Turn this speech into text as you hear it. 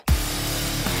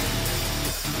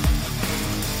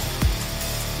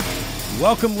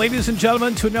Welcome, ladies and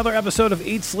gentlemen, to another episode of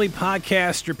Eat, Sleep,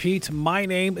 Podcast, Repeat. My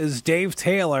name is Dave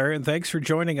Taylor, and thanks for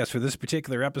joining us for this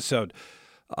particular episode.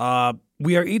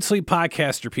 We are Eat, Sleep,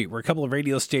 Podcast, Repeat. We're a couple of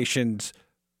radio stations,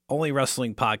 only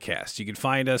wrestling podcasts. You can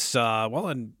find us,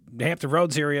 in Hampton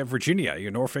Roads area,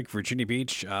 Virginia, Norfolk, Virginia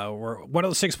Beach. We're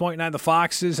 106.9 The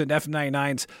Foxes and FM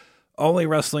 99's only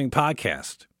wrestling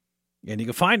podcast. And you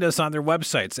can find us on their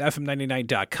websites,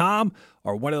 fm99.com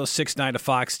or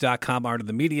 1069thefox.com under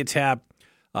the media tab.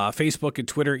 Facebook and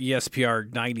Twitter,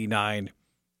 ESPR99.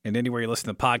 And anywhere you listen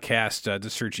to the podcast,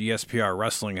 just search ESPR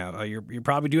Wrestling. You're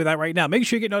probably doing that right now. Make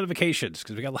sure you get notifications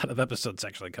because we got a lot of episodes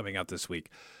actually coming out this week.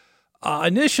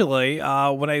 Initially,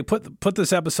 when I put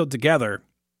this episode together,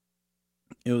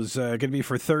 it was going to be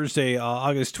for Thursday,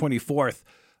 August 24th.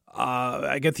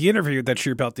 I get the interview that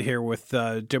you're about to hear with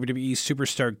WWE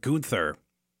Superstar Gunther,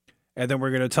 and then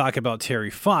we're going to talk about Terry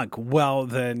Funk. Well,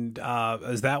 then,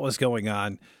 as that was going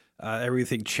on,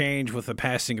 everything changed with the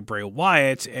passing of Bray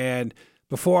Wyatt, and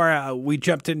before we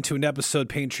jumped into an episode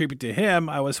paying tribute to him,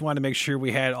 I just wanted to make sure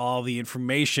we had all the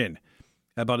information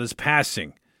about his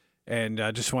passing, and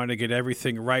just wanted to get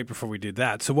everything right before we did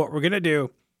that. So what we're going to do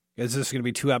is this is going to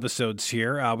be 2 episodes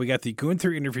here. We got the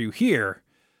Gunther interview here,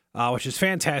 which is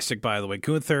fantastic, by the way.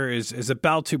 Gunther is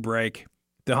about to break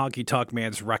the Honky Tonk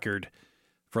Man's record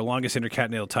for longest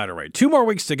Intercontinental title reign. 2 more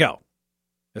weeks to go.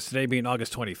 That's today being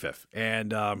August 25th.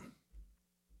 And,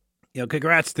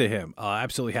 congrats to him.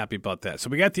 Absolutely happy about that. So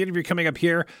we got the interview coming up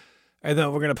here, and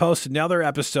then we're going to post another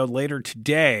episode later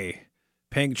today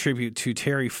paying tribute to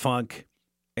Terry Funk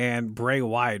and Bray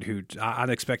Wyatt, who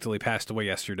unexpectedly passed away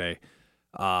yesterday.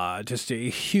 Just a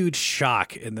huge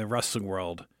shock in the wrestling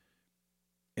world.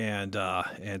 And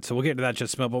so we'll get into that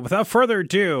just a moment. But without further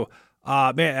ado,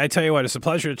 man, I tell you what, it's a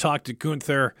pleasure to talk to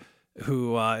Gunther,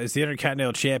 who is the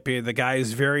Intercontinental Champion. The guy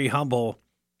is very humble,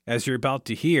 as you're about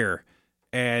to hear.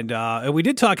 And we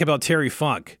did talk about Terry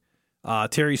Funk,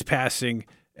 Terry's passing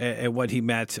and what he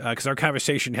meant, because our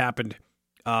conversation happened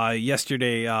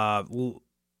yesterday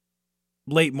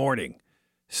late morning.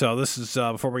 So this is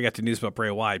before we got to news about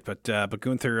Bray Wyatt. But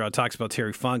Gunther talks about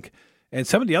Terry Funk and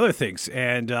some of the other things.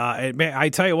 And man, I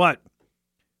tell you what,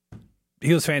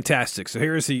 he was fantastic. So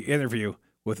here's the interview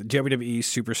with WWE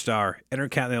Superstar,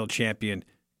 Intercontinental Champion,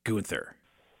 Gunther.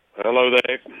 Hello,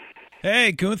 Dave.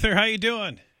 Hey, Gunther, how you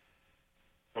doing?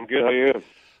 I'm good. How are you?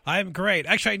 I'm great.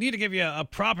 Actually, I need to give you a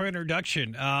proper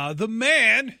introduction. The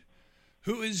man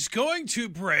who is going to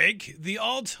break the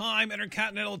all-time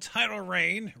Intercontinental title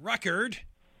reign record,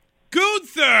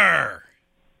 Gunther.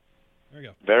 There we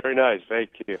go. Very nice. Thank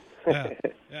you.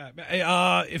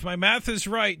 Yeah. If my math is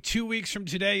right, 2 weeks from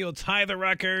today, you'll tie the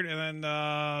record, and then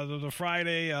the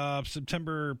Friday,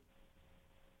 September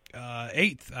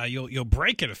 8th, you'll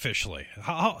break it officially.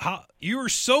 How you were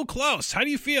so close. How do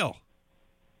you feel?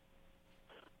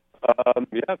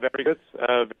 Yeah, very good.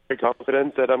 Very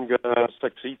confident that I'm gonna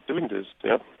succeed doing this.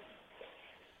 Yeah.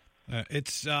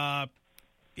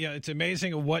 It's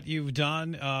amazing what you've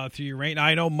done through your reign.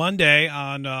 I know Monday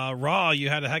on Raw, you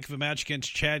had a heck of a match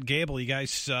against Chad Gable. You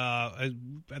guys, I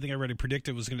think I already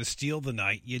predicted was going to steal the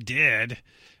night. You did,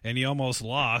 and you almost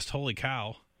lost. Holy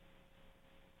cow.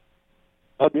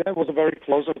 Yeah, it was a very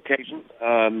close occasion.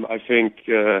 I think,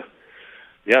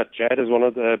 Chad is one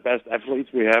of the best athletes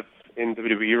we have in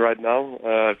WWE right now.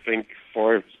 I think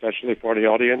especially for the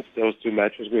audience, those 2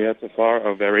 matches we had so far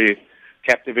are very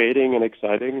captivating and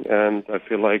exciting, and I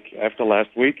feel like after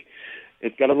last week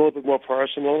it got a little bit more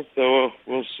personal, so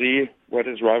we'll see where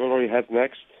this rivalry heads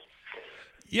next.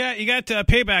 Yeah, you got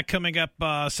Payback coming up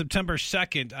September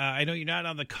 2nd. I know you're not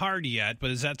on the card yet,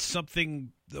 but is that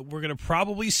something that we're going to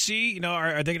probably see?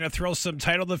 Are they going to throw some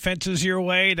title defenses your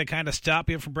way to kind of stop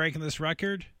you from breaking this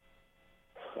record?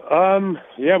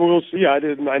 Yeah, we'll see. I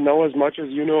know as much as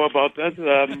you know about that.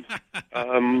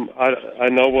 I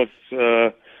know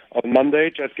what's on Monday,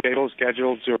 Chad Gable is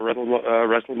scheduled to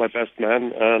wrestle my best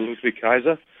man, Ludwig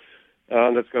Kaiser.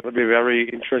 That's going to be a very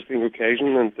interesting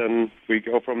occasion, and then we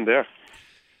go from there.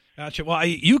 Gotcha. Well,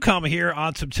 you come here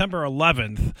on September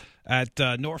 11th at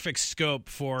Norfolk Scope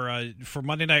for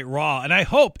Monday Night Raw, and I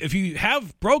hope if you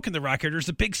have broken the record, there's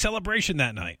a big celebration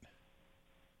that night.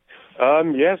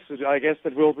 Yes, I guess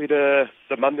that will be the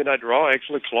Monday Night Raw,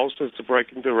 actually closest to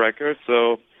breaking the record,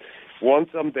 so once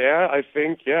I'm there, I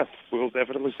think, we'll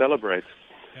definitely celebrate.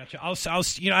 Gotcha. I'll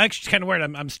actually kind of weird.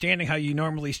 I'm standing how you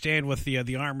normally stand with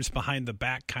the arms behind the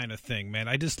back kind of thing, man.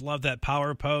 I just love that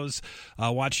power pose.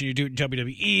 Watching you do it in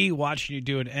WWE, watching you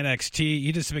do it in NXT.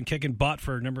 You just have been kicking butt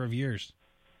for a number of years.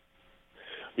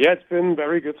 Yeah, it's been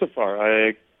very good so far.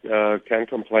 I can't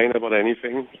complain about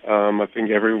anything. I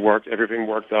think everything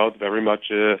worked out very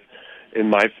much in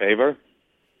my favor.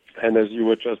 And as you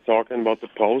were just talking about the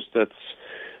post,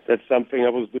 that's something I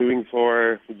was doing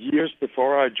for years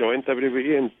before I joined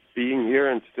WWE, and being here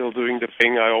and still doing the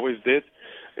thing I always did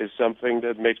is something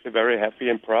that makes me very happy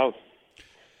and proud.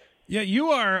 Yeah, you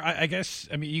are, I guess,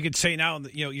 I mean, you could say now,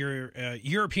 you're a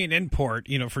European import,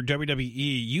 for WWE.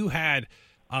 You had,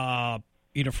 for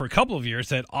a couple of years,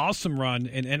 that awesome run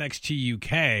in NXT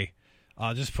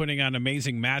UK, just putting on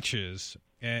amazing matches.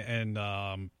 And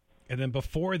then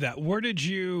before that, where did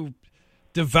you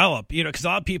develop? Because a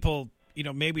lot of people,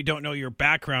 maybe don't know your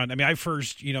background. I mean, I've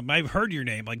heard your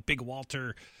name, like Big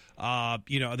Walter,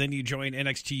 then you joined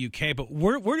NXT UK. But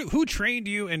who trained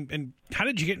you, and how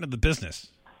did you get into the business?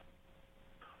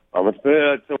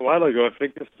 It's a while ago. I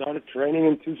think I started training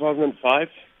in 2005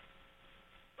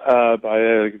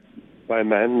 by a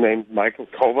man named Michael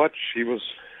Kovac. He was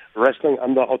wrestling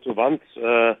under Otto Wanz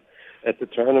at the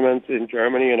tournament in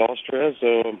Germany and Austria.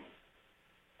 So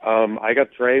I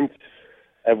got trained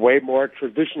a way more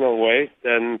traditional way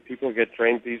than people get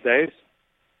trained these days.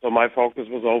 So my focus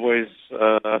was always,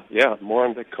 more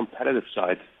on the competitive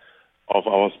side of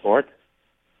our sport.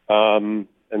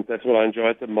 And that's what I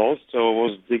enjoyed the most. So I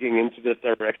was digging into that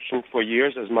direction for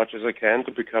years as much as I can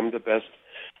to become the best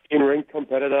in-ring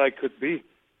competitor I could be.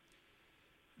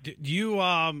 Do you,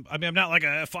 I'm not like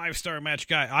a 5-star match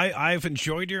guy. I've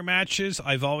enjoyed your matches.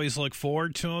 I've always looked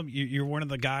forward to them. You're one of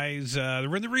the guys,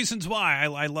 one of the reasons why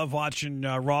I love watching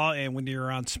Raw, and when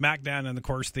you're on SmackDown, and of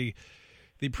course the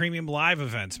premium live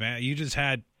events, man. You just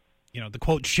had, the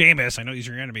quote Sheamus, I know he's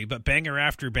your enemy, but banger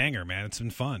after banger, man. It's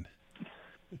been fun.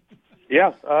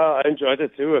 Yeah, I enjoyed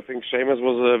it too. I think Sheamus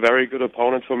was a very good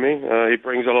opponent for me. He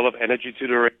brings a lot of energy to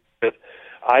the ring that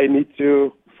I need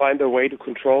to find a way to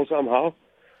control somehow.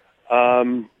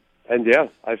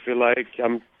 I feel like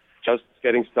I'm just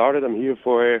getting started. I'm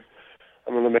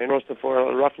on the main roster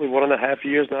for roughly 1.5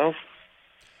 years now.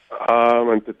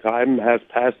 And the time has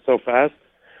passed so fast,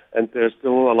 and there's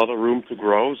still a lot of room to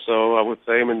grow. So I would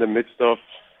say I'm in the midst of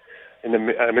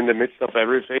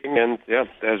everything, and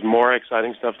there's more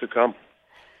exciting stuff to come.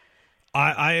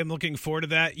 I am looking forward to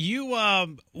that. You,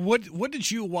 what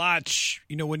did you watch?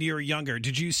 When you were younger,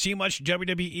 did you see much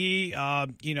WWE?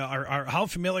 How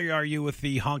familiar are you with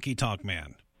the Honky Tonk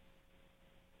Man?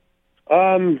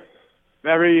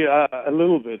 Very a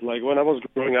little bit. Like when I was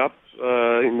growing up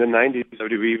in the 90s,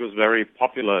 WWE was very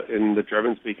popular in the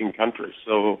German-speaking countries.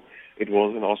 So it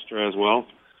was in Austria as well.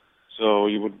 So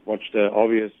you would watch the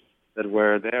obvious that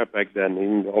were there back then.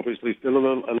 And obviously still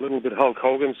a little bit Hulk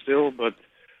Hogan still, but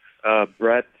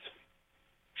Brett,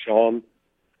 Shawn,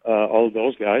 all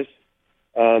those guys.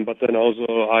 But then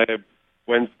also I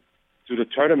went to the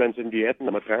tournaments in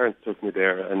Vienna. My parents took me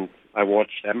there, and I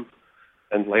watched them.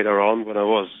 And later on, when I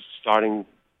was starting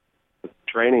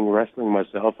training wrestling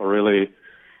myself, I really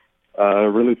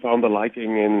found a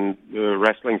liking in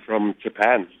wrestling from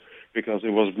Japan, because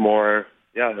it was more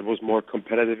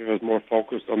competitive. It was more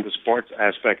focused on the sports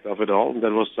aspect of it all. And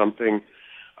that was something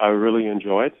I really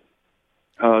enjoyed.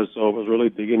 So I was really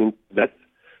digging into that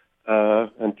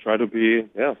and try to be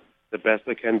the best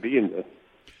I can be in that.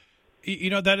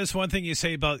 That is one thing you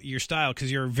say about your style,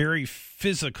 because you're very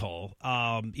physical,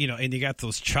 and you got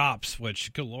those chops,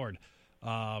 which, good Lord,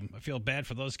 I feel bad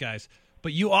for those guys.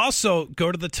 But you also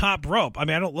go to the top rope. I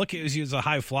mean, I don't look at you as a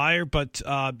high flyer, but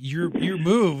your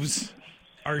moves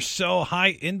are so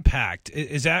high impact.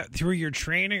 Is that through your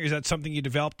training, or is that something you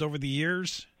developed over the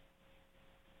years?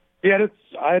 Yeah,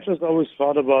 I just always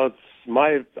thought about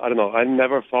I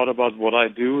never thought about what I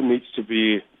do needs to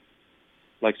be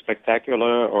like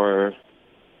spectacular or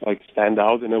like stand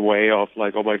out in a way of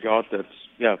like, oh my God,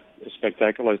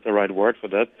 spectacular is the right word for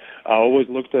that. I always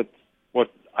looked at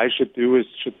what I should do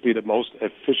should be the most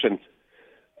efficient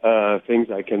things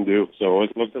I can do. So I always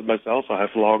looked at myself. I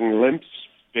have long limbs,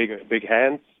 big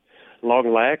hands,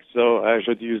 long legs, so I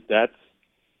should use that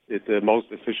in the most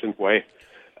efficient way.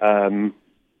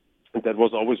 And that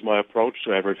was always my approach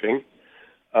to everything.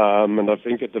 And I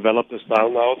think I developed a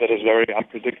style now that is very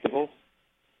unpredictable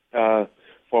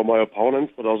for my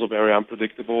opponents, but also very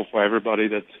unpredictable for everybody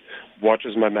that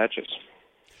watches my matches.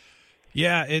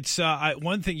 Yeah, it's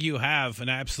one thing you have and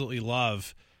I absolutely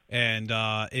love, and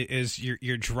is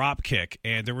your drop kick.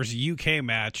 And there was a UK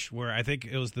match where I think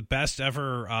it was the best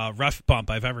ever ref bump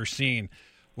I've ever seen,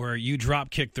 where you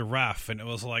drop kicked the ref, and it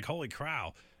was like, holy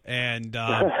cow. And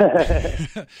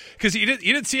because you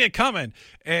didn't see it coming,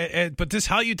 but just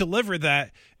how you deliver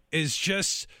that is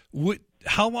just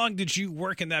how long did you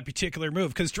work in that particular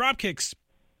move? Because drop kicks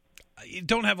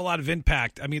don't have a lot of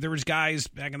impact. I mean, there was guys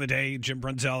back in the day, Jim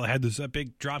Brunzell had that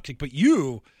big drop kick, but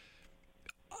you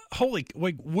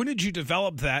when did you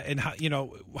develop that, and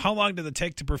how long did it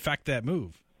take to perfect that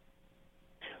move?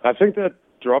 I think that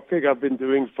dropkick I've been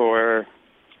doing for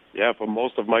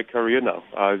most of my career now.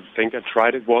 I think I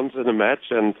tried it once in a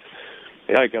match, and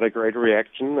I got a great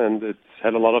reaction, and it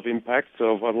had a lot of impact.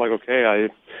 So I'm like, okay,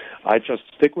 I just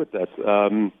stick with that.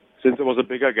 Since I was a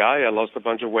bigger guy, I lost a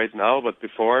bunch of weight now, but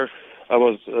before I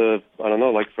was,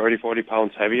 like 30, 40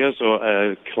 pounds heavier. So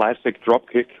a classic drop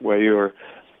kick where you're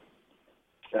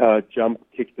jump,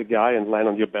 kick the guy, and land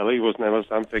on your belly was never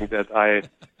something that I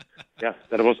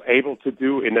was able to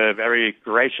do in a very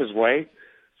gracious way.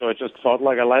 So I just felt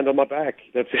like I land on my back.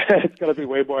 It's going to be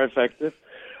way more effective.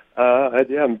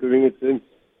 I'm doing it since.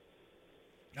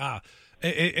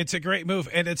 It's a great move,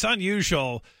 and it's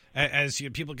unusual as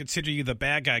people consider you the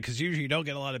bad guy, because usually you don't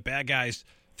get a lot of bad guys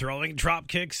throwing drop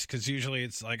kicks, because usually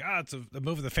it's like, it's a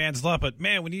move the fans love. But,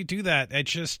 man, when you do that,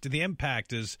 it's just the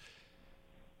impact is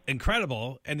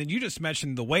incredible. And then you just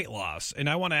mentioned the weight loss, and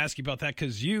I want to ask you about that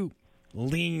because you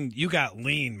got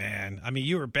lean, man. I mean,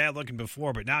 you were bad looking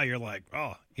before, but now you're like,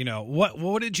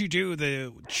 what did you do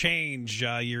to change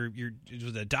was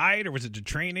it a diet or was it the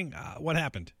training? What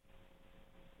happened?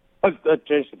 I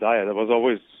changed the diet. I was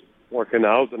always working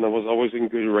out, and I was always in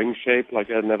good ring shape. Like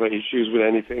I had never issues with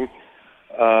anything.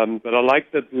 But I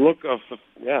like the look of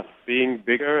being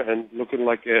bigger and looking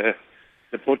like a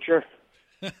butcher.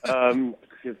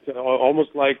 It's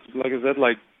almost like I said,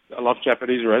 like I love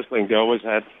Japanese wrestling. They always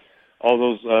had all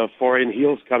those foreign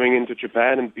heels coming into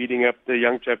Japan and beating up the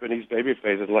young Japanese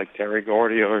babyfaces like Terry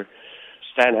Gordy or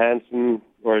Stan Hansen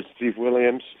or Steve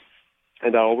Williams.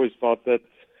 And I always thought that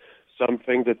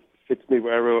something that fits me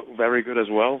very, very good as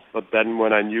well. But then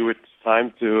when I knew it's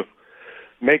time to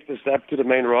make the step to the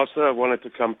main roster, I wanted to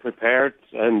come prepared,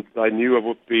 and I knew I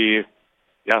would be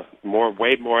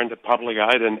way more in the public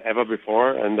eye than ever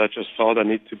before, and I just thought I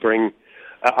need to bring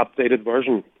an updated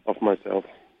version of myself.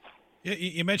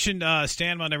 You mentioned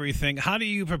stand and everything. How do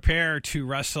you prepare to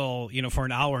wrestle, for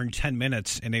an hour and 10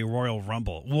 minutes in a Royal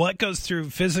Rumble? What goes through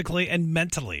physically and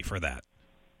mentally for that?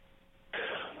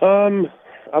 I'm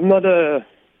not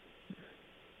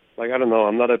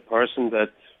I'm not a person that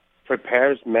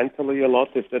prepares mentally a lot,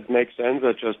 if that makes sense.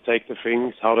 I just take the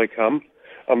things how they come.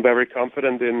 I'm very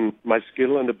confident in my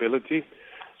skill and ability,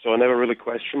 so I never really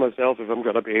question myself if I'm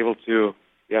going to be able to,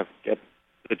 get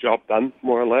the job done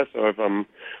more or less, or if I'm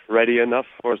ready enough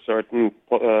for a certain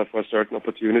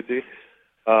opportunity.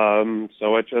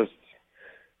 So I just,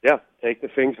 take the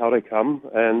things how they come,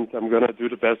 and I'm going to do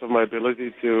the best of my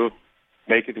ability to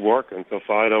make it work. And so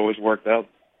far, it always worked out.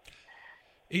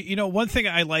 One thing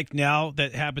I like now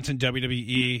that happens in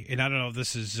WWE, and I don't know if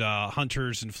this is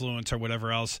Hunter's influence or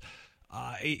whatever else.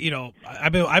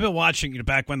 I've been watching.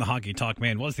 Back when the Honky Tonk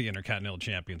Man was the Intercontinental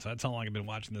Champion, so that's how long I've been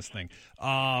watching this thing.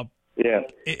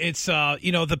 It's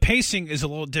the pacing is a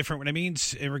little different when it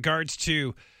means in regards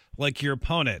to like your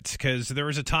opponent, because there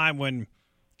was a time when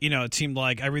it seemed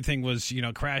like everything was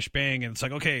crash bang, and it's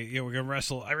like, okay, we're gonna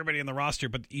wrestle everybody in the roster,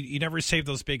 but you never save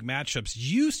those big matchups.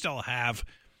 You still have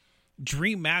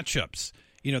dream matchups,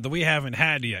 that we haven't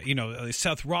had yet.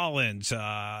 Seth Rollins,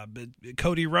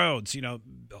 Cody Rhodes,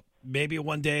 maybe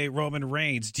one day Roman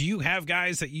Reigns. Do you have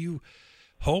guys that you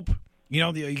hope, you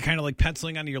kind of like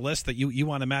penciling on your list that you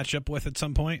want to match up with at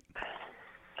some point?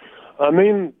 I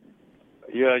mean,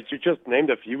 you just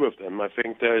named a few of them. I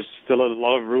think there's still a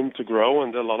lot of room to grow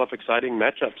and a lot of exciting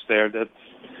matchups there that,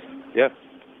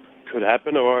 could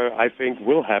happen, or I think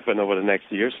will happen over the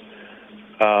next years.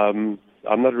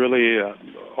 I'm not really,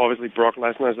 obviously Brock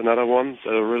Lesnar is another one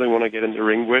that I really want to get in the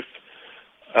ring with.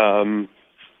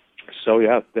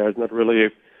 There's not really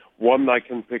one I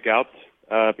can pick out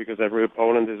because every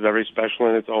opponent is very special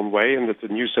in its own way, and it's a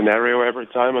new scenario every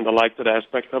time, and I like that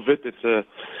aspect of it.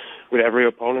 With every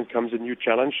opponent comes a new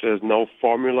challenge. There's no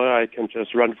formula I can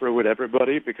just run through with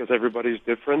everybody because everybody's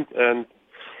different, and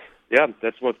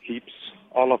that's what keeps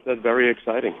all of that very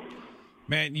exciting.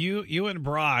 Man, you and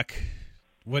Brock,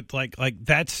 what like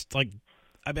that's like,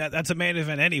 I mean, that's a main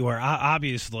event anywhere.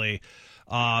 Obviously,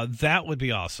 that would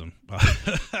be awesome.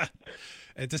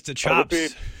 It's just a chops.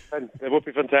 It would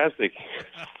be fantastic.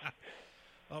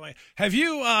 Oh my! Have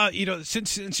you,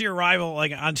 since your arrival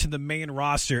onto the main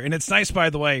roster, and it's nice, by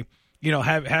the way,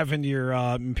 having your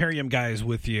Imperium guys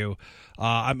with you.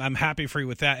 I'm happy for you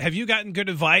with that. Have you gotten good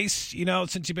advice,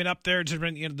 since you've been up there to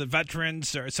the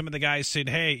veterans, or some of the guys said,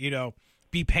 hey,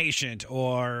 be patient,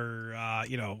 or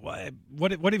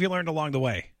what have you learned along the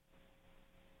way?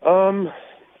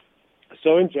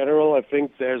 So in general, I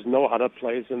think there's no other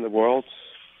place in the world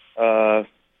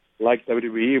like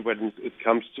WWE when it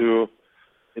comes to,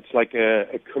 it's like a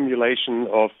accumulation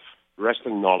of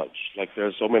wrestling knowledge. Like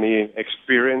there's so many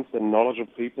experience and knowledge of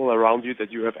people around you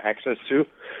that you have access to,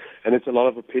 and it's a lot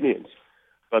of opinions.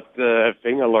 But the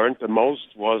thing I learned the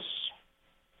most was,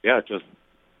 just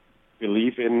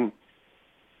believe in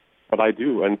what I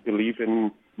do and believe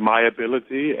in my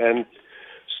ability and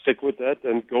stick with that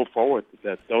and go forward with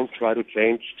that. Don't try to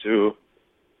change to,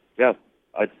 because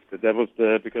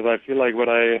I feel like when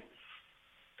I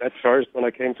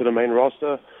came to the main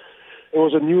roster, it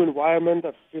was a new environment.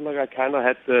 I feel like I kind of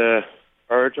had the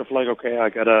urge of like, okay, I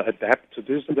got to adapt to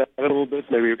this and that a little bit.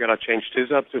 Maybe you got to change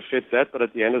this up to fit that. But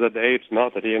at the end of the day, it's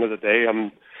not. At the end of the day,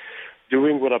 I'm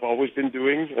doing what I've always been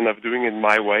doing, and I'm doing it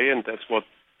my way, and that's what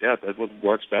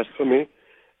works best for me.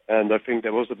 And I think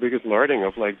that was the biggest learning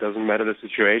of like, doesn't matter the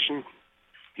situation.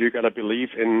 You got to believe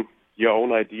in your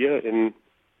own idea, in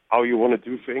how you want to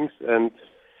do things, and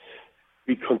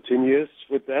be continuous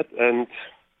with that. And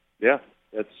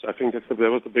I think that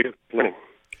was the biggest learning.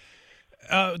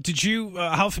 Did you?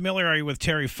 How familiar are you with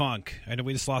Terry Funk? I know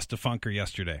we just lost a Funker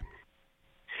yesterday.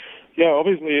 Yeah,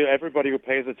 obviously everybody who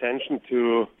pays attention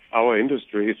to our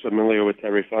industry is familiar with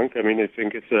Terry Funk. I mean, I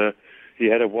think he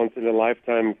had a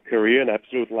once-in-a-lifetime career, an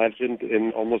absolute legend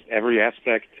in almost every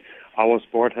aspect our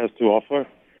sport has to offer.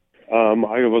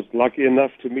 I was lucky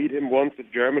enough to meet him once in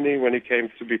Germany when he came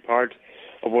to be part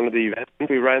of one of the events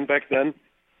we ran back then.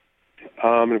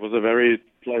 It was a very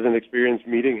pleasant experience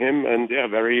meeting him, and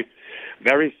very,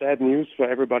 very sad news for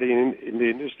everybody in the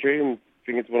industry. And I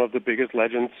think it's one of the biggest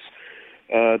legends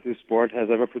this sport has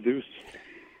ever produced.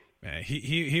 Man,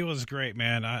 he was great,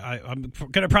 man. I'm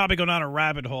gonna probably go down a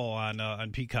rabbit hole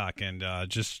on Peacock and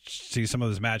just see some of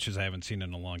those matches I haven't seen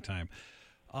in a long time.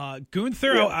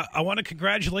 Gunther, I want to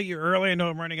congratulate you early. I know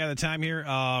I'm running out of time here.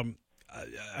 On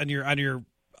your,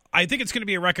 I think it's going to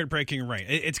be a record-breaking reign.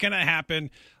 It's going to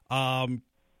happen. And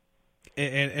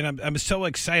I'm so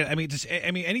excited. I mean,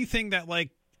 anything that, like,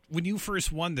 when you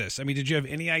first won this, I mean, did you have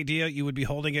any idea you would be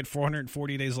holding it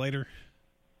 440 days later?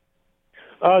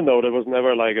 No, there was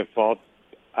never like a thought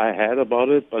I had about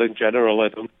it, but in general, I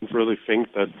don't really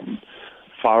think that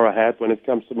far ahead when it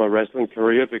comes to my wrestling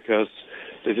career, because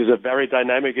this is a very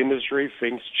dynamic industry.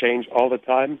 Things change all the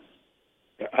time.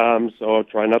 So I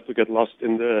try not to get lost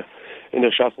in the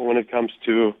shuffle when it comes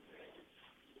to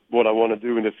what I want to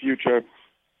do in the future,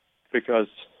 because,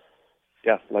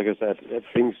 like I said,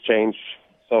 things change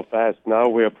so fast. Now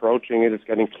we're approaching it. It's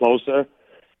getting closer.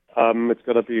 It's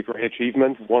going to be a great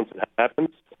achievement once it happens.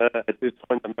 At this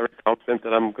point, I'm very confident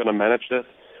that I'm going to manage this.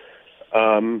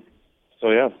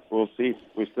 We'll see.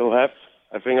 We still have,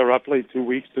 I think, roughly 2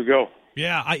 weeks to go.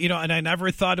 Yeah, and I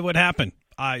never thought it would happen.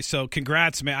 So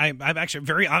congrats, man. I'm actually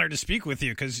very honored to speak with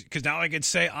you because now I could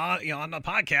say on the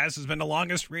podcast has been the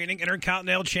longest reigning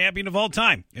Intercontinental Champion of all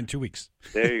time in 2 weeks.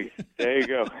 There you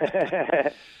go.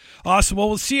 Awesome. Well,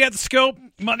 we'll see you at the Scope.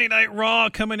 Monday Night Raw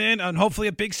coming in, and hopefully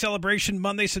a big celebration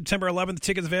Monday, September 11th.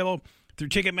 Tickets available through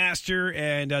Ticketmaster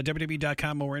and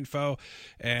WWE.com. More info.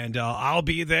 And I'll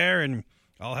be there, and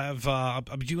I'll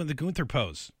be doing the Gunther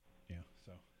pose.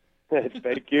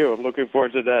 Thank you. I'm looking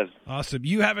forward to that. Awesome.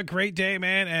 You have a great day,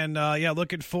 man, and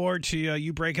looking forward to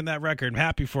you breaking that record. I'm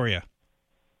happy for you.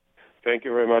 Thank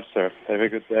you very much, sir. Have a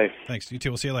good day. Thanks. You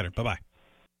too. We'll see you later. Bye-bye.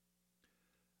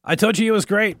 I told you it was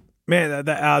great. Man,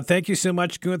 thank you so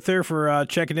much, Gunther, for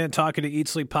checking in, talking to Eat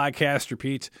Sleep Podcast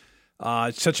Repeat.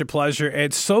 It's such a pleasure.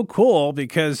 It's so cool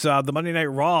because the Monday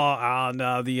Night Raw on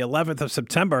the 11th of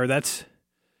September, that's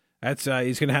he's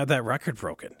going to have that record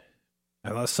broken.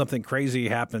 Unless something crazy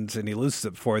happens and he loses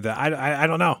it before that. I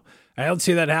don't know. I don't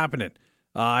see that happening.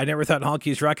 I never thought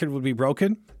Honky's record would be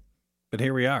broken, but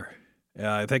here we are.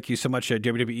 Thank you so much,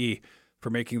 WWE,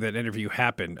 for making that interview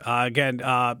happen. Again,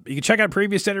 you can check out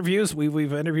previous interviews.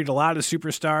 We've interviewed a lot of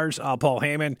superstars. Paul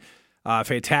Heyman,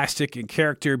 fantastic in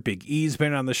character. Big E's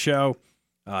been on the show.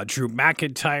 Drew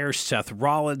McIntyre, Seth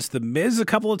Rollins, The Miz a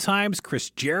couple of times,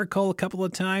 Chris Jericho a couple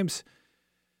of times.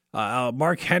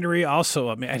 Mark Henry, also,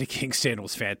 Eddie Kingston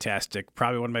was fantastic.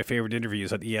 Probably one of my favorite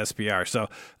interviews on ESPR. So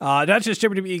not just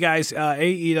WWE guys,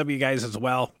 AEW guys as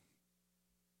well.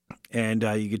 And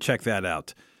you can check that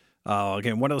out.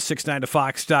 Again,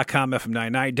 1069tofox.com,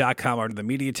 fm99.com, under the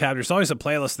media tab. There's always a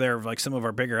playlist there of like some of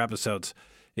our bigger episodes.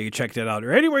 You can check that out.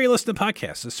 Or anywhere you listen to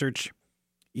podcasts, just search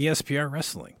ESPR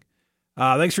Wrestling.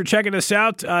 Thanks for checking us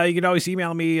out. You can always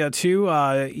email me to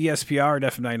ESPR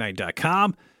at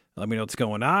fm99.com. Let me know what's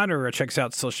going on, or check us out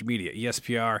on social media,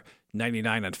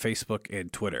 ESPR99 on Facebook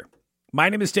and Twitter. My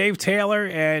name is Dave Taylor,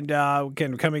 and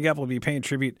again, coming up, we'll be paying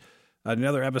tribute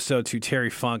another episode to Terry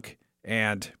Funk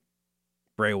and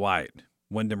Bray Wyatt.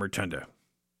 Wyndham Rotunda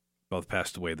both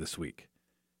passed away this week.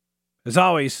 As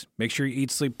always, make sure you Eat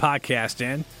Sleep Podcast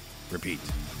and repeat.